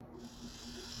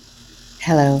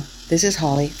Hello, this is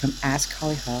Holly from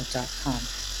AskHollyHall.com.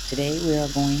 Today we are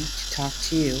going to talk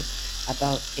to you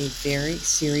about a very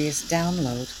serious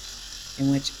download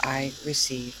in which I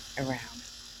received around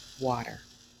water.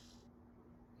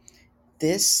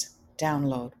 This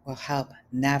download will help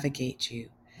navigate you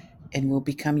and will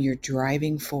become your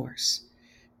driving force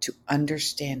to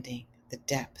understanding the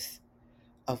depth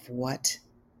of what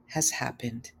has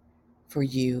happened for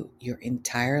you your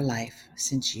entire life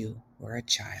since you were a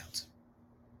child.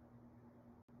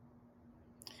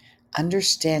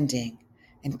 Understanding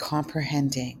and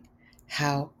comprehending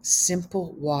how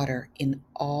simple water in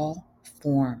all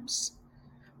forms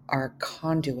are a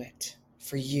conduit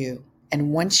for you.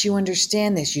 And once you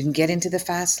understand this, you can get into the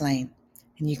fast lane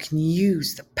and you can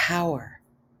use the power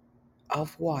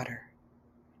of water,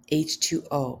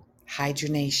 H2O,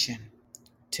 hydrogenation,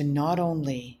 to not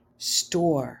only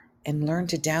store and learn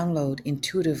to download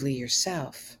intuitively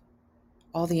yourself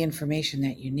all the information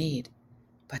that you need,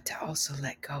 but to also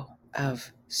let go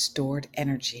of stored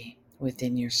energy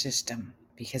within your system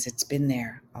because it's been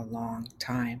there a long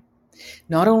time.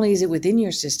 Not only is it within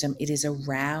your system, it is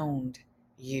around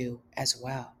you as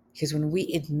well. Because when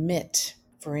we admit,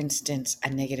 for instance, a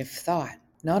negative thought,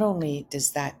 not only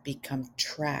does that become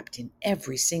trapped in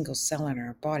every single cell in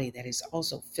our body that is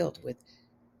also filled with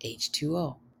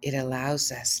H2O, it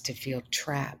allows us to feel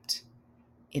trapped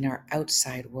in our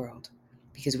outside world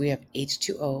because we have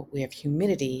H2O, we have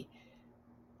humidity,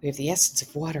 we have the essence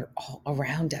of water all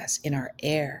around us, in our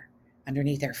air,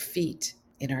 underneath our feet,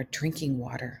 in our drinking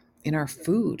water, in our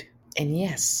food. And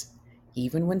yes,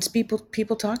 even when people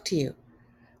talk to you,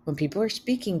 when people are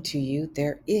speaking to you,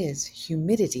 there is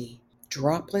humidity,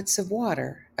 droplets of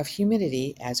water, of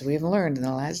humidity, as we have learned in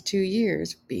the last 2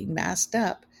 years, being masked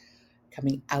up,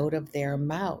 coming out of their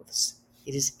mouths.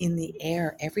 It is in the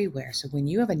air everywhere. So when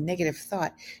you have a negative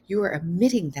thought, you are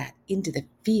emitting that into the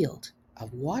field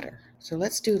of water. So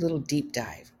let's do a little deep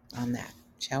dive on that,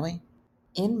 shall we?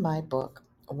 In my book,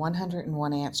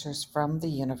 101 Answers from the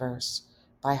Universe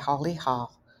by Holly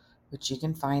Hall, which you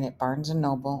can find at Barnes &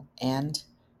 Noble and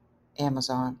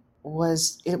Amazon, it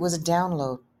was a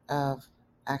download of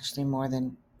actually more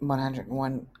than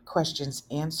 101 questions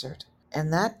answered.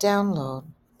 And that download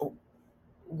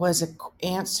was an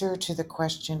answer to the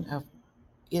question of,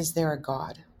 is there a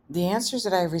God? The answers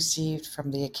that I received from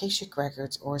the Akashic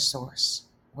Records or Source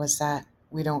was that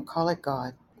we don't call it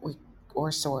God,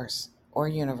 or Source, or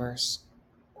Universe,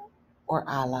 or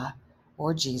Allah,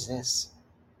 or Jesus,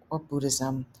 or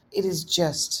Buddhism. It is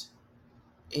just,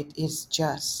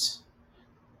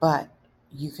 but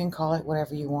you can call it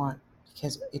whatever you want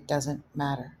because it doesn't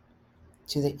matter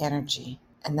to the energy.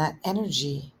 And that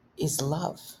energy is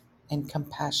love and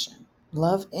compassion.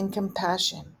 Love and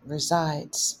compassion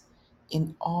resides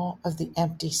in all of the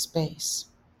empty space.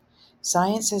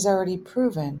 Science has already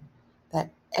proven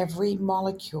that every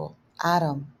molecule,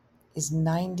 atom, is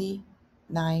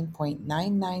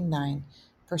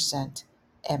 99.999%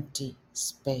 empty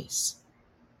space.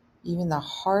 Even the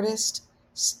hardest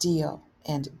steel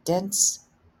and dense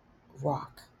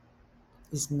rock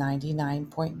is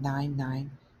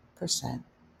 99.99%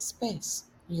 space.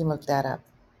 You can look that up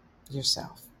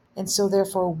yourself. And so,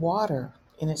 therefore, water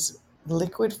in its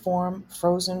liquid form,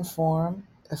 frozen form,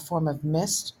 a form of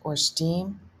mist or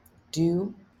steam,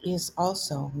 dew, is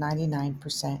also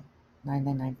 99%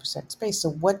 space. So,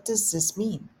 what does this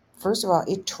mean? First of all,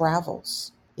 it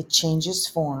travels, it changes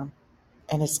form,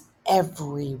 and it's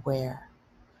everywhere,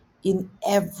 in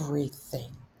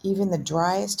everything. Even the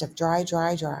driest of dry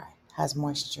has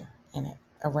moisture in it,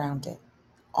 around it,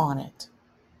 on it.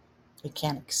 It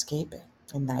can't escape it,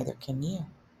 and neither can you.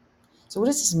 So, what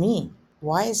does this mean?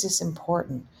 Why is this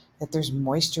important that there's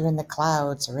moisture in the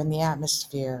clouds or in the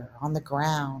atmosphere, or on the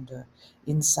ground, or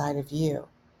inside of you?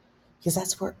 Because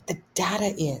that's where the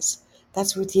data is.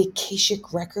 That's where the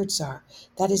Akashic records are.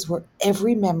 That is where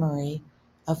every memory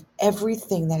of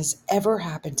everything that has ever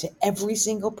happened to every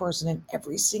single person and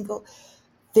every single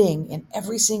thing and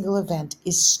every single event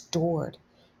is stored.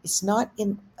 It's not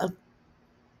in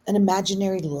an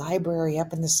imaginary library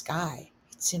up in the sky.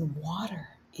 It's in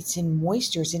water. It's in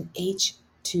moisture. It's in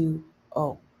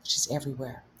H2O, which is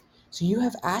everywhere. So you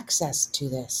have access to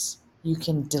this. You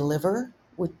can deliver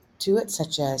to it,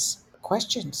 such as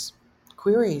questions,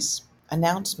 queries,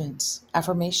 announcements,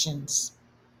 affirmations.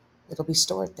 It'll be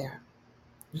stored there.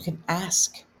 You can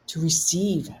ask to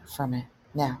receive from it.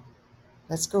 Now,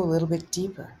 let's go a little bit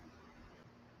deeper.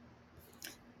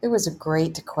 There was a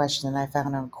great question I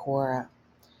found on Quora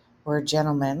where a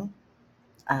gentleman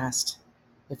asked,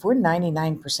 if we're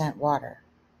 99% water,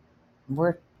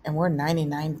 we're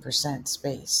 99%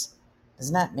 space,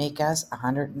 Doesn't that make us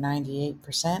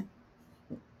 198%?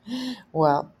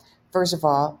 Well, first of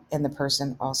all, and the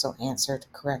person also answered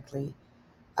correctly.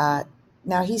 Uh,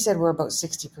 Now, he said we're about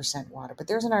 60% water, but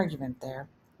there's an argument there.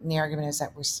 And the argument is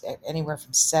that we're anywhere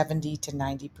from 70 to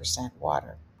 90%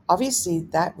 water. Obviously,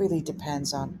 that really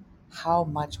depends on how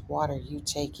much water you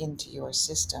take into your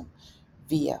system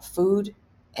via food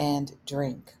and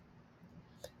drink.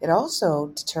 It also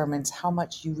determines how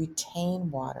much you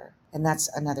retain water, and that's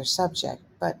another subject.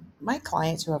 But my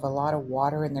clients who have a lot of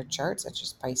water in their charts, such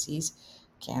as Pisces,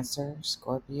 Cancer,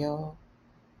 Scorpio,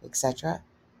 etc.,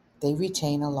 they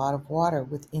retain a lot of water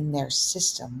within their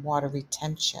system, water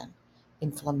retention,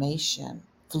 inflammation,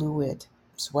 fluid,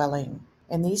 swelling.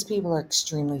 And these people are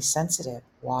extremely sensitive.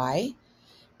 Why?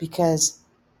 Because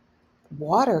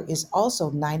water is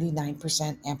also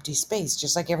 99% empty space,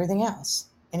 just like everything else.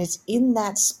 And it's in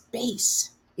that space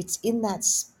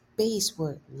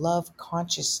where love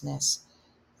consciousness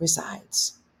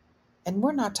resides. And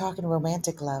we're not talking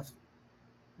romantic love.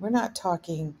 We're not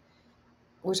talking,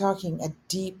 we're talking a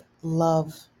deep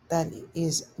love that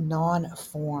is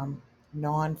non-form,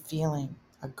 non-feeling,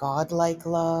 a God-like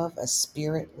love, a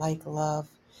spirit-like love.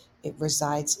 It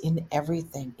resides in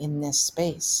everything in this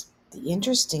space. The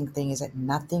interesting thing is that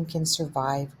nothing can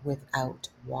survive without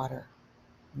water.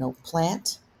 No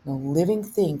plant, no living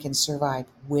thing can survive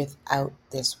without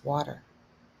this water.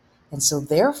 And so,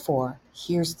 therefore,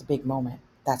 here's the big moment.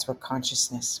 That's where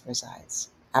consciousness resides.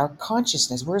 Our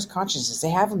consciousness, where's consciousness?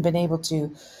 They haven't been able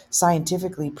to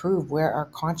scientifically prove where our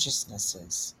consciousness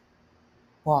is.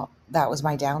 Well, that was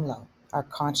my download. Our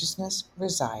consciousness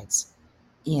resides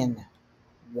in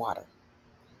water.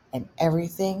 And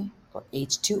everything, or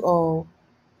H2O,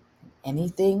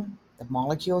 anything, the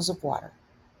molecules of water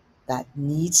that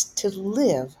needs to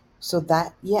live, so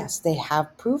that, yes, they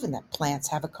have proven that plants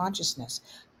have a consciousness.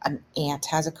 An ant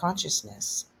has a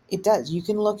consciousness. It does. You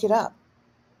can look it up.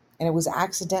 And it was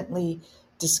accidentally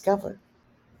discovered.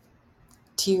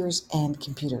 Tears and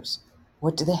computers.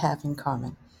 What do they have in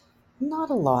common?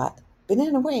 Not a lot, but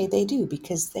in a way they do,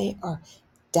 because they are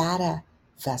data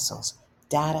vessels,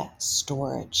 data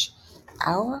storage.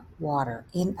 Our water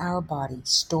in our body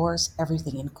stores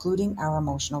everything, including our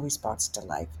emotional response to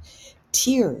life.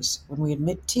 Tears, when we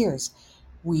admit tears,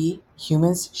 we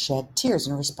humans shed tears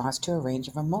in response to a range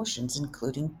of emotions,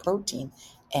 including protein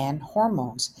and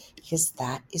hormones, because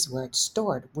that is where it's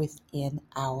stored within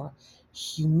our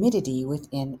humidity,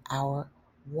 within our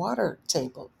water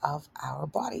table of our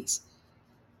bodies.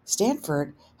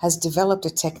 Stanford has developed a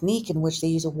technique in which they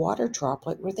use a water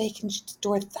droplet where they can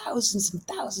store thousands and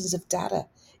thousands of data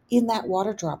in that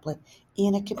water droplet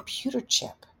in a computer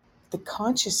chip. The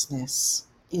consciousness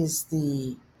is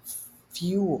the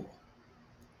fuel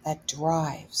that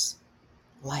drives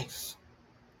life,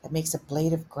 that makes a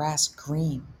blade of grass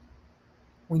green.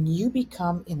 When you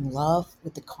become in love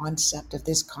with the concept of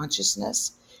this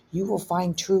consciousness, you will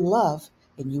find true love,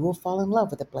 and you will fall in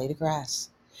love with a blade of grass.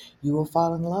 You will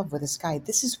fall in love with the sky.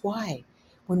 This is why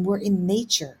when we're in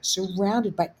nature,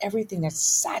 surrounded by everything that's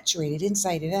saturated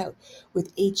inside and out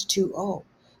with H2O,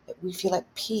 that we feel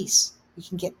at peace. We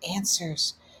can get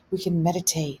answers. We can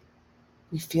meditate.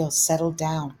 We feel settled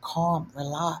down, calm,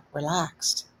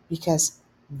 relaxed, because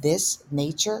this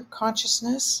nature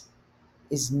consciousness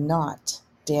is not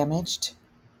damaged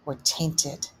or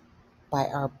tainted by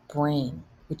our brain,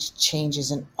 which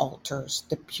changes and alters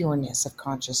the pureness of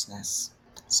consciousness.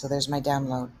 So there's my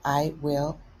download. I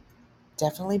will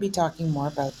definitely be talking more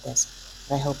about this,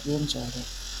 but I hope you enjoyed it.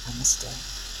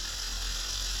 Namaste.